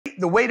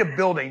The way to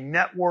build a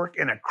network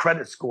and a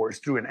credit score is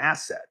through an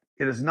asset.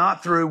 It is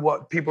not through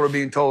what people are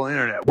being told on the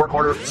internet. Work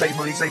harder, save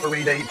money, save for a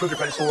rainy day, improve your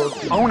credit score,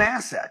 own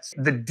assets.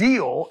 The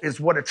deal is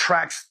what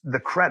attracts the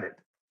credit.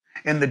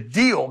 And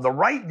the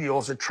right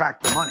deals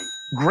attract the money.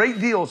 Great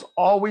deals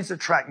always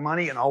attract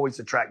money and always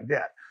attract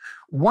debt.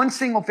 One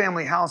single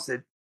family house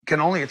that can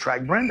only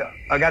attract Brenda.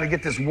 I got to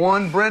get this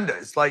one Brenda.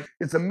 It's like,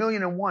 it's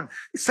 1,000,001.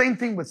 Same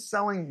thing with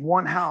selling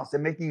one house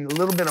and making a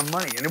little bit of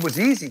money. And it was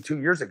easy 2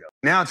 years ago.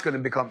 Now it's going to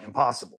become impossible.